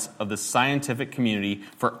tolerance of the scientific community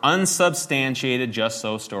for unsubstantiated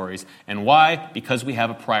just-so stories. And why? Because we have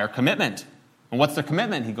a prior commitment. And what's the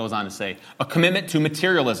commitment, he goes on to say? A commitment to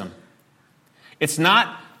materialism. It's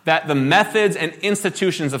not that the methods and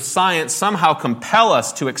institutions of science somehow compel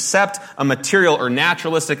us to accept a material or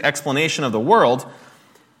naturalistic explanation of the world.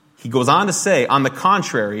 He goes on to say, on the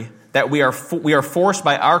contrary, that we are forced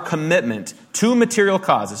by our commitment to material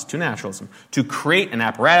causes, to naturalism, to create an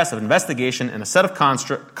apparatus of investigation and a set of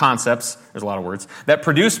concepts, there's a lot of words, that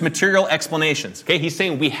produce material explanations. Okay, he's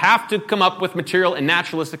saying we have to come up with material and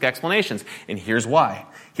naturalistic explanations. And here's why.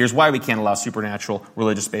 Here's why we can't allow supernatural,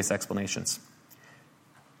 religious-based explanations.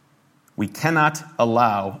 We cannot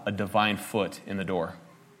allow a divine foot in the door.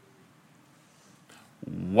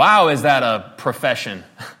 Wow, is that a profession?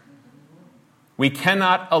 We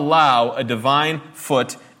cannot allow a divine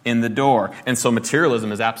foot in the door. And so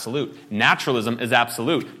materialism is absolute. Naturalism is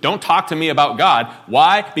absolute. Don't talk to me about God.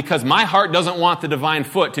 Why? Because my heart doesn't want the divine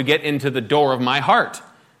foot to get into the door of my heart.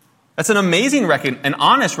 That's an amazing and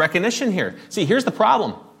honest recognition here. See, here's the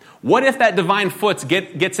problem. What if that divine foot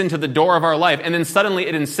gets into the door of our life and then suddenly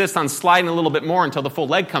it insists on sliding a little bit more until the full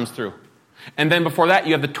leg comes through? And then before that,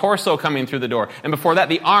 you have the torso coming through the door. And before that,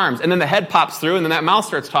 the arms. And then the head pops through and then that mouth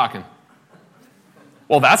starts talking.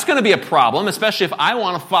 Well, that's going to be a problem, especially if I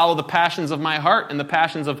want to follow the passions of my heart and the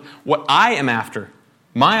passions of what I am after,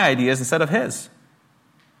 my ideas instead of his.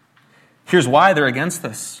 Here's why they're against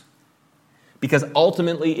this. Because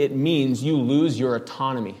ultimately it means you lose your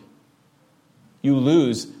autonomy. You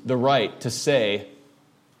lose the right to say,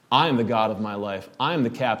 I am the God of my life. I am the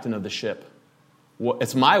captain of the ship.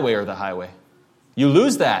 It's my way or the highway. You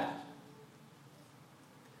lose that.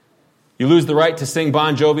 You lose the right to sing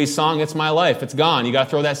Bon Jovi's song, It's My Life. It's gone. You got to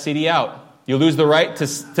throw that CD out. You lose the right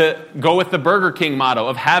to go with the Burger King motto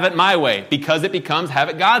of have it my way because it becomes have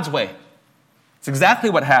it God's way. It's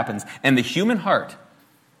exactly what happens. And the human heart,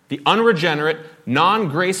 the unregenerate,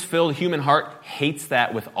 non-grace-filled human heart hates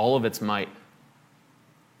that with all of its might.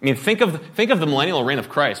 I mean, think of the millennial reign of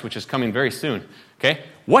Christ, which is coming very soon. Okay?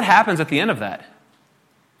 What happens at the end of that?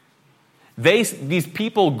 These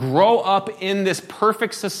people grow up in this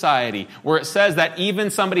perfect society where it says that even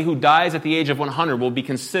somebody who dies at the age of 100 will be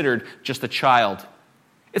considered just a child.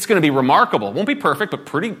 It's going to be remarkable. It won't be perfect, but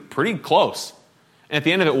pretty close. And at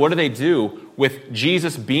the end of it, what do they do with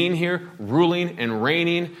Jesus being here, ruling and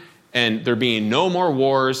reigning, and there being no more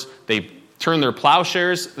wars? They turn their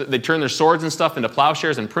plowshares, they turn their swords and stuff into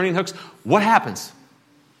plowshares and pruning hooks. What happens?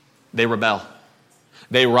 They rebel.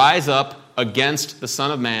 They rise up against the Son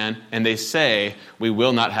of Man, and they say, we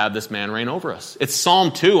will not have this man reign over us. It's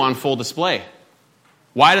Psalm 2 on full display.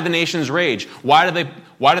 Why do the nations rage? Why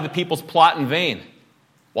do the peoples plot in vain?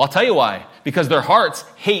 Well, I'll tell you why. Because their hearts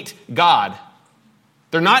hate God.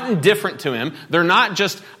 They're not indifferent to him. They're not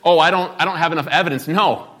just, I don't have enough evidence.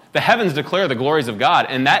 No. The heavens declare the glories of God,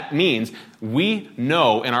 and that means we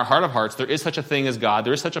know in our heart of hearts there is such a thing as God,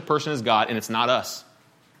 there is such a person as God, and it's not us.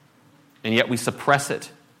 And yet we suppress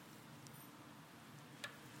it.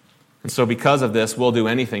 And so because of this, we'll do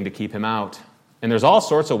anything to keep him out. And there's all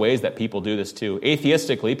sorts of ways that people do this too.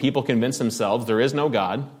 Atheistically, people convince themselves there is no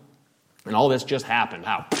God, and all this just happened.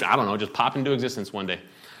 How? I don't know, just popped into existence one day.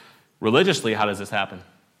 Religiously, how does this happen?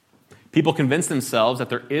 People convince themselves that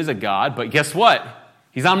there is a God, but guess what?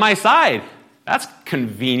 He's on my side. That's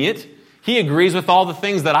convenient. He agrees with all the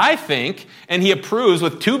things that I think, and he approves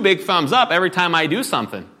with 2 big thumbs up every time I do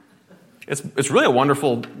something. It's really a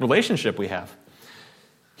wonderful relationship we have.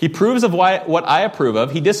 He approves of what I approve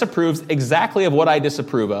of. He disapproves exactly of what I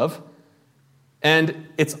disapprove of. And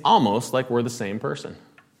it's almost like we're the same person.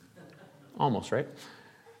 Almost, right?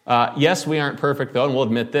 Yes, we aren't perfect, though, and we'll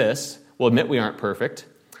admit this. We'll admit we aren't perfect.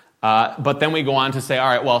 But then we go on to say, all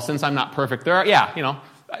right, well, since I'm not perfect,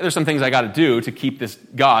 there's some things I got to do to keep this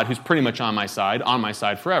God who's pretty much on my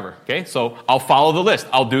side forever, okay? So I'll follow the list.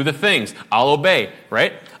 I'll do the things. I'll obey,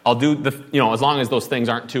 right? I'll do as long as those things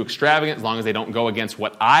aren't too extravagant, as long as they don't go against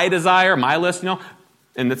what I desire, my list,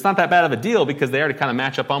 and it's not that bad of a deal because they already kind of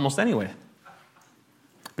match up almost anyway.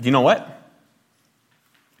 But you know what?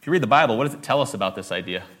 If you read the Bible, what does it tell us about this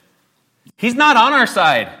idea? He's not on our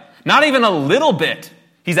side, not even a little bit.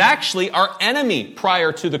 He's actually our enemy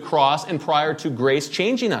prior to the cross and prior to grace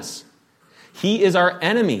changing us. He is our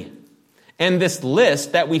enemy. And this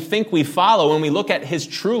list that we think we follow, when we look at his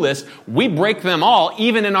true list, we break them all,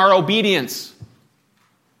 even in our obedience.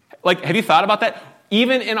 Have you thought about that?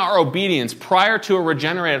 Even in our obedience, prior to a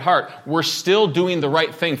regenerated heart, we're still doing the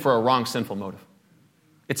right thing for a wrong, sinful motive.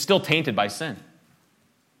 It's still tainted by sin.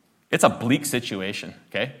 It's a bleak situation,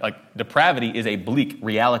 okay? Depravity is a bleak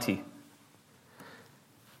reality.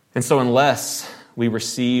 And so unless we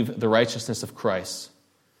receive the righteousness of Christ,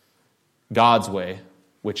 God's way,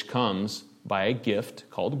 which comes by a gift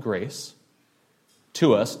called grace,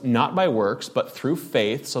 to us, not by works, but through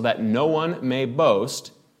faith, so that no one may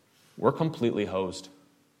boast, we're completely hosed.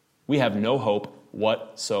 We have no hope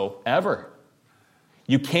whatsoever.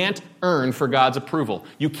 You can't earn for God's approval.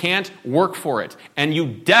 You can't work for it. And you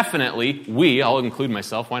definitely, I'll include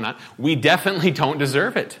myself, why not? We definitely don't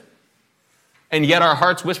deserve it. And yet our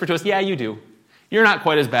hearts whisper to us, yeah, you do. You're not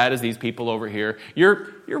quite as bad as these people over here. You're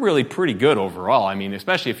really pretty good overall. I mean,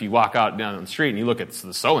 especially if you walk out down the street and you look at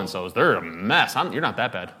the so-and-sos, they're a mess. You're not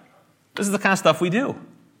that bad. This is the kind of stuff we do.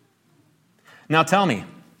 Now tell me,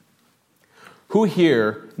 who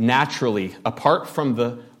here naturally, apart from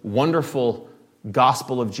the wonderful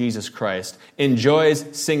gospel of Jesus Christ,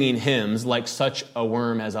 enjoys singing hymns like Such a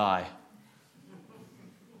Worm as I?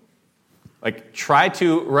 Try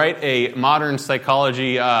to write a modern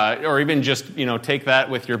psychology, or even just, take that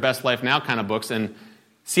with your Best Life Now kind of books and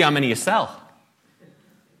see how many you sell.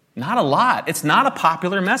 Not a lot. It's not a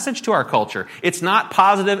popular message to our culture. It's not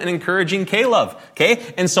positive and encouraging K-love,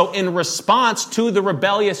 okay? And so in response to the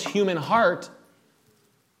rebellious human heart,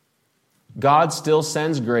 God still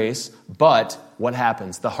sends grace, but what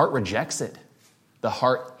happens? The heart rejects it. The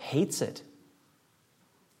heart hates it.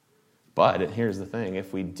 But here's the thing,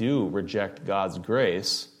 if we do reject God's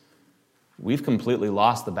grace, we've completely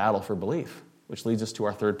lost the battle for belief, which leads us to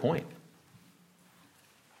our third point.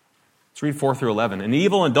 Let's read 4 through 11. An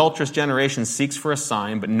evil and adulterous generation seeks for a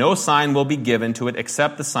sign, but no sign will be given to it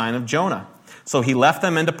except the sign of Jonah. So he left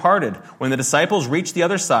them and departed. When the disciples reached the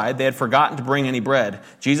other side, they had forgotten to bring any bread.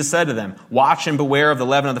 Jesus said to them, "Watch and beware of the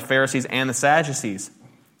leaven of the Pharisees and the Sadducees."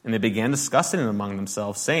 And they began discussing it among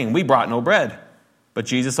themselves, saying, "We brought no bread." But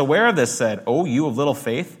Jesus, aware of this, said, "O you of little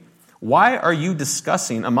faith, why are you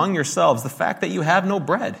discussing among yourselves the fact that you have no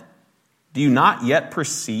bread? Do you not yet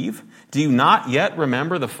perceive? Do you not yet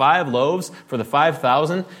remember the 5 loaves for the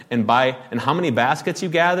 5,000 and how many baskets you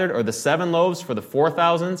gathered, or the 7 loaves for the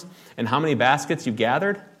 4,000 and how many baskets you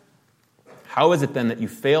gathered? How is it then that you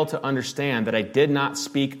fail to understand that I did not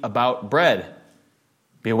speak about bread?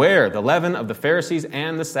 Beware the leaven of the Pharisees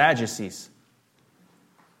and the Sadducees."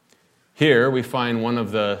 Here we find one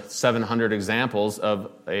of the 700 examples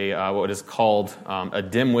of what is called a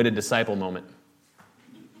dim-witted disciple moment.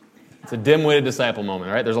 It's a dim-witted disciple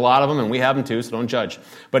moment, right? There's a lot of them, and we have them too, so don't judge.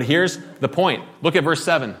 But here's the point. Look at verse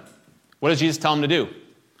 7. What does Jesus tell them to do?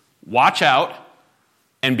 Watch out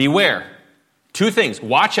and beware. 2 things.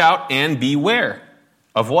 Watch out and beware.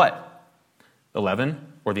 Of what? The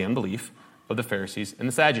leaven, or the unbelief, of the Pharisees and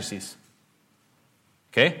the Sadducees.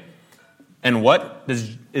 Okay? And what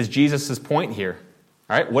is Jesus' point here?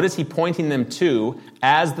 All right, what is he pointing them to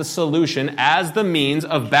as the solution, as the means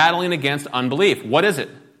of battling against unbelief? What is it?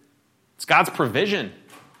 It's God's provision.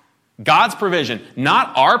 God's provision.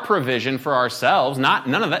 Not our provision for ourselves.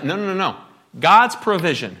 None of that. No. God's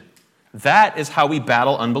provision. That is how we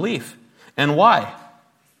battle unbelief. And why?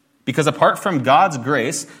 Because apart from God's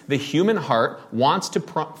grace, the human heart wants to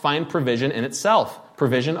find provision in itself.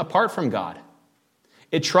 Provision apart from God.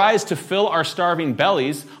 It tries to fill our starving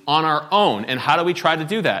bellies on our own. And how do we try to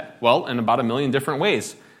do that? Well, in about 1 million different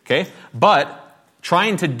ways. Okay? But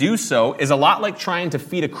trying to do so is a lot like trying to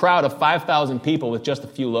feed a crowd of 5,000 people with just a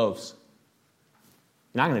few loaves.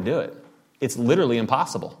 You're not going to do it. It's literally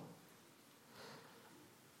impossible.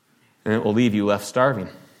 And it will leave you left starving.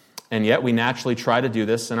 And yet we naturally try to do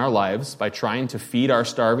this in our lives by trying to feed our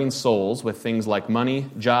starving souls with things like money,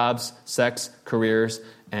 jobs, sex, careers,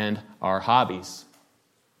 and our hobbies.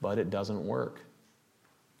 But it doesn't work.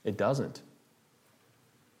 It doesn't.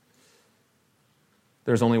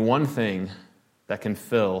 There's only one thing that can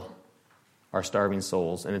fill our starving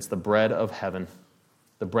souls, and it's the bread of heaven,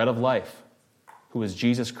 the bread of life, who is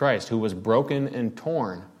Jesus Christ, who was broken and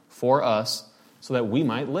torn for us so that we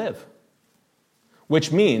might live.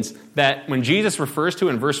 Which means that when Jesus refers to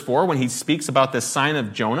in verse 4, when he speaks about this sign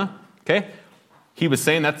of Jonah, okay, he was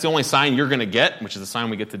saying that's the only sign you're going to get, which is the sign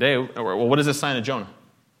we get today. Well, what is the sign of Jonah?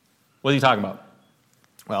 What is he talking about?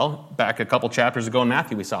 Well, back a couple chapters ago in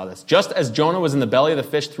Matthew, we saw this. Just as Jonah was in the belly of the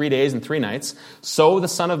fish 3 days and 3 nights, so the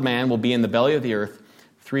Son of Man will be in the belly of the earth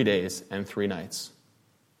 3 days and 3 nights.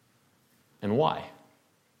 And why?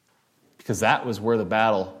 Because that was where the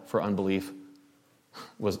battle for unbelief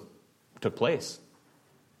took place.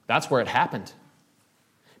 That's where it happened.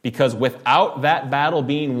 Because without that battle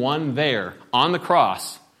being won there on the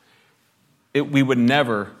cross, we would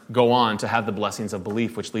never go on to have the blessings of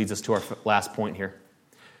belief, which leads us to our last point here.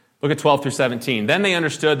 Look at 12 through 17. Then they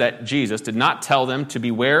understood that Jesus did not tell them to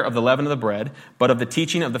beware of the leaven of the bread, but of the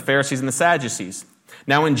teaching of the Pharisees and the Sadducees.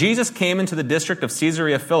 Now when Jesus came into the district of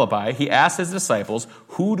Caesarea Philippi, he asked his disciples,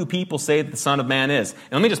 "Who do people say that the Son of Man is?"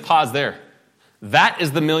 And let me just pause there. That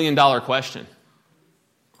is the $1 million question.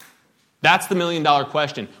 That's the $1 million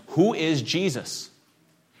question. Who is Jesus?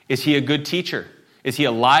 Is he a good teacher? Is he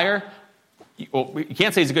a liar? Well, you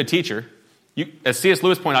can't say he's a good teacher. As C.S.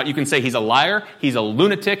 Lewis pointed out, you can say he's a liar, he's a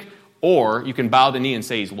lunatic, or you can bow the knee and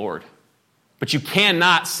say he's Lord. But you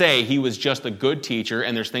cannot say he was just a good teacher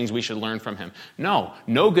and there's things we should learn from him.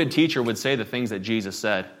 No good teacher would say the things that Jesus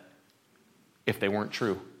said if they weren't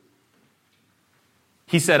true.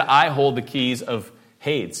 He said, "I hold the keys of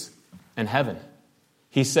Hades and heaven."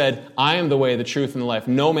 He said, "I am the way, the truth, and the life.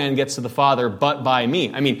 No man gets to the Father but by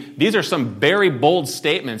me." I mean, these are some very bold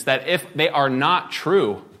statements that if they are not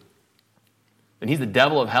true, then he's the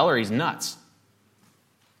devil of hell or he's nuts.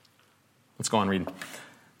 Let's go on reading.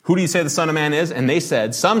 "Who do you say the Son of Man is?" And they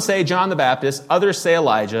said, "Some say John the Baptist, others say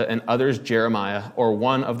Elijah, and others Jeremiah, or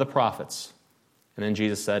one of the prophets." And then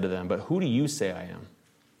Jesus said to them, "But who do you say I am?"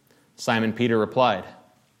 Simon Peter replied,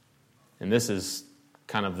 and this is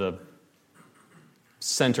kind of the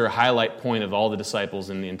center highlight point of all the disciples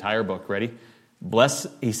in the entire book. Ready?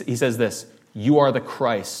 He says this, "You are the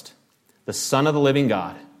Christ, the Son of the living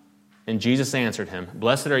God." And Jesus answered him,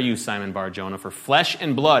 "Blessed are you, Simon Bar-Jonah, for flesh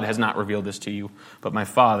and blood has not revealed this to you, but my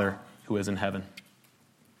Father who is in heaven."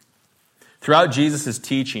 Throughout Jesus'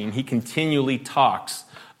 teaching, he continually talks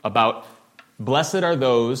about blessed are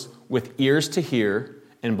those with ears to hear,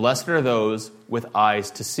 and blessed are those with eyes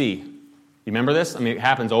to see. You remember this? I mean, it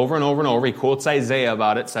happens over and over and over. He quotes Isaiah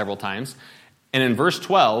about it several times. And in verse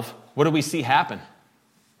 12, what do we see happen?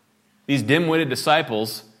 These dim-witted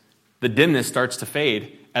disciples, the dimness starts to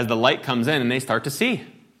fade as the light comes in and they start to see.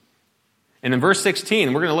 And in verse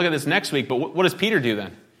 16, we're going to look at this next week, but what does Peter do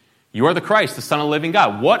then? "You are the Christ, the Son of the living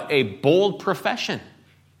God." What a bold profession.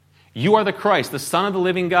 You are the Christ, the Son of the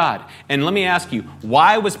living God. And let me ask you,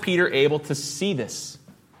 why was Peter able to see this?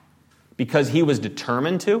 Because he was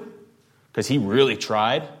determined to? Because he really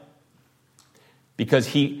tried? Because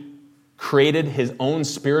he created his own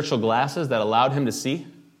spiritual glasses that allowed him to see?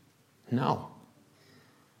 No.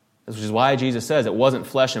 Which is why Jesus says it wasn't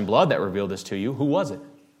flesh and blood that revealed this to you. Who was it?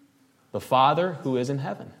 The Father who is in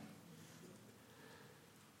heaven.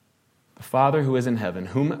 The Father who is in heaven,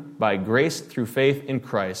 whom by grace through faith in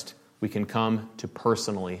Christ we can come to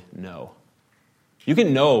personally know. You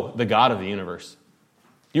can know the God of the universe.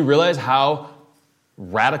 Do you realize how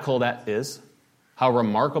radical that is? How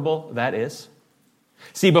remarkable that is?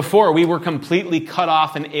 See, before we were completely cut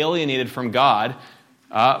off and alienated from God,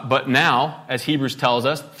 but now, as Hebrews tells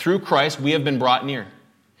us, through Christ we have been brought near.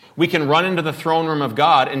 We can run into the throne room of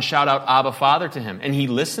God and shout out, "Abba, Father," to him. And he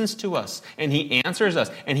listens to us, and he answers us,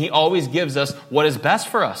 and he always gives us what is best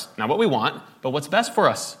for us. Not what we want, but what's best for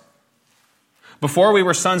us. Before we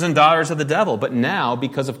were sons and daughters of the devil, but now,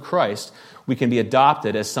 because of Christ, we can be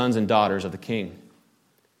adopted as sons and daughters of the King.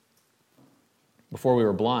 Before we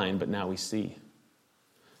were blind, but now we see.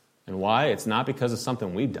 And why? It's not because of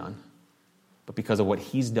something we've done, but because of what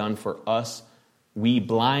he's done for us, we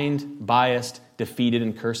blind, biased, defeated,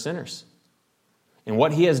 and cursed sinners. And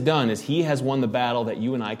what he has done is he has won the battle that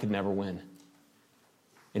you and I could never win.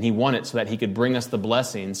 And he won it so that he could bring us the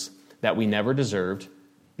blessings that we never deserved,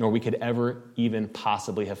 nor we could ever even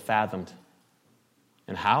possibly have fathomed.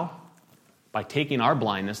 And how? By taking our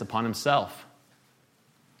blindness upon himself.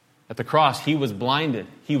 At the cross, he was blinded.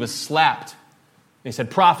 He was slapped. He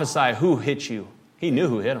said, prophesy, who hit you? He knew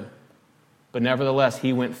who hit him. But nevertheless,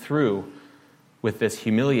 he went through with this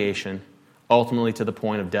humiliation, ultimately to the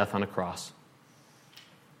point of death on a cross.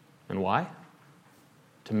 And why?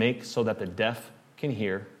 To make so that the deaf can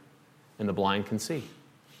hear and the blind can see.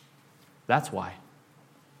 That's why.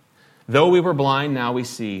 Though we were blind, now we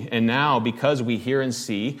see. And now, because we hear and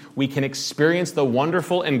see, we can experience the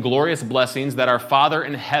wonderful and glorious blessings that our Father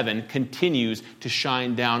in heaven continues to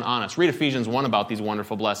shine down on us. Read Ephesians 1 about these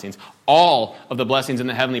wonderful blessings. All of the blessings in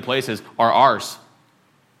the heavenly places are ours.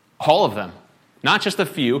 All of them. Not just a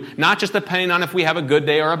few, not just depending on if we have a good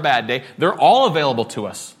day or a bad day. They're all available to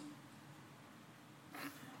us.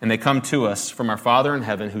 And they come to us from our Father in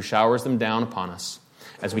heaven, who showers them down upon us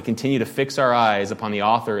as we continue to fix our eyes upon the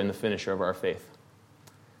author and the finisher of our faith.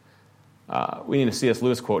 We need a C.S.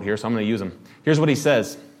 Lewis quote here, so I'm going to use him. Here's what he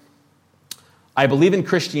says. I believe in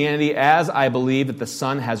Christianity as I believe that the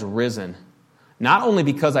sun has risen, not only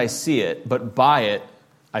because I see it, but by it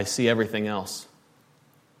I see everything else.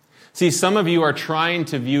 See, some of you are trying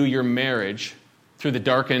to view your marriage through the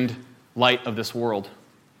darkened light of this world.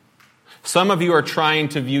 Some of you are trying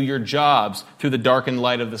to view your jobs through the darkened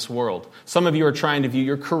light of this world. Some of you are trying to view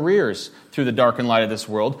your careers through the darkened light of this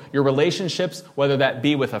world. Your relationships, whether that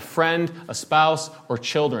be with a friend, a spouse, or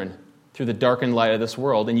children, through the darkened light of this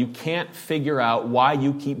world. And you can't figure out why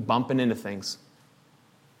you keep bumping into things.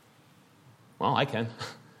 Well, I can.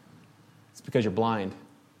 It's because you're blind.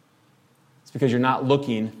 It's because you're not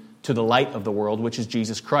looking to the light of the world, which is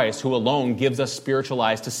Jesus Christ, who alone gives us spiritual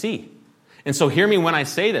eyes to see. And so hear me when I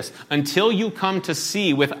say this. Until you come to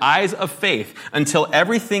see with eyes of faith, until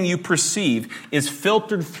everything you perceive is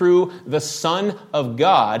filtered through the Son of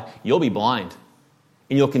God, you'll be blind.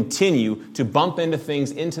 And you'll continue to bump into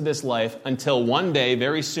things into this life until one day,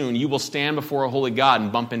 very soon, you will stand before a holy God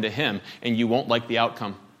and bump into Him, and you won't like the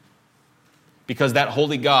outcome. Because that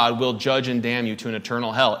holy God will judge and damn you to an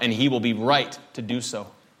eternal hell, and He will be right to do so.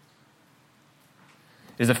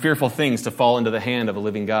 It is a fearful thing to fall into the hand of a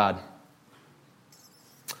living God.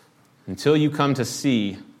 Until you come to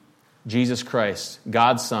see Jesus Christ,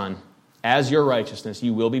 God's Son, as your righteousness,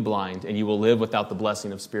 you will be blind and you will live without the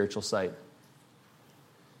blessing of spiritual sight.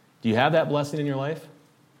 Do you have that blessing in your life?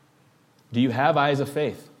 Do you have eyes of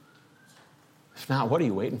faith? If not, what are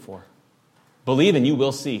you waiting for? Believe and you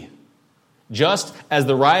will see. Just as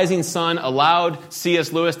the rising sun allowed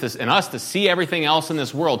C.S. Lewis and us to see everything else in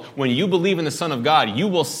this world, when you believe in the Son of God, you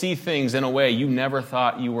will see things in a way you never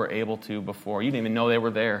thought you were able to before. You didn't even know they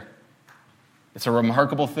were there. It's a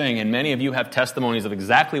remarkable thing, and many of you have testimonies of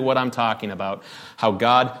exactly what I'm talking about, how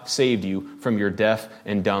God saved you from your deaf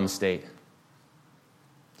and dumb state.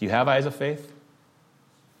 Do you have eyes of faith?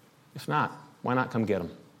 If not, why not come get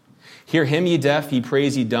them? Hear Him, ye deaf, ye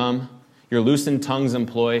praise, ye dumb, your loosened tongues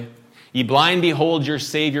employ. Ye blind, behold your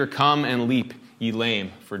Savior come, and leap, ye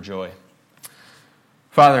lame, for joy.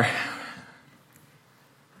 Father,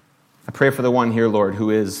 I pray for the one here, Lord, who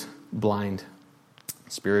is blind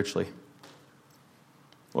spiritually.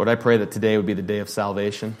 Lord, I pray that today would be the day of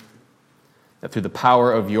salvation, that through the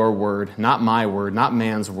power of your word, not my word, not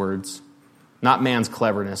man's words, not man's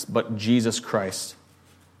cleverness, but Jesus Christ,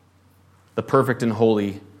 the perfect and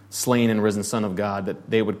holy, slain and risen Son of God, that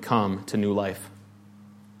they would come to new life.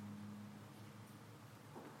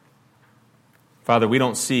 Father, we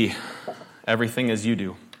don't see everything as you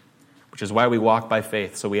do, which is why we walk by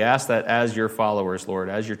faith. So we ask that as your followers, Lord,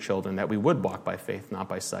 as your children, that we would walk by faith, not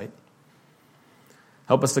by sight.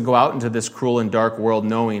 Help us to go out into this cruel and dark world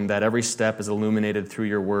knowing that every step is illuminated through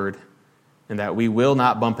your word and that we will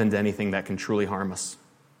not bump into anything that can truly harm us,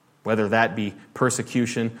 whether that be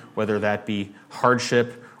persecution, whether that be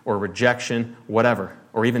hardship or rejection, whatever,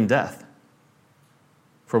 or even death.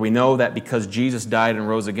 For we know that because Jesus died and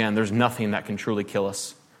rose again, there's nothing that can truly kill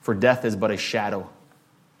us, for death is but a shadow.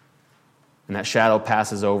 And that shadow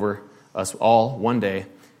passes over us all one day.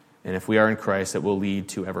 And if we are in Christ, it will lead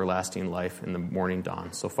to everlasting life in the morning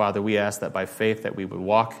dawn. So, Father, we ask that by faith that we would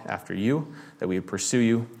walk after you, that we would pursue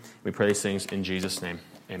you. We pray these things in Jesus' name.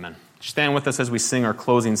 Amen. Stand with us as we sing our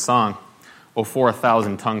closing song, "O for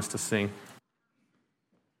 1,000 tongues to sing."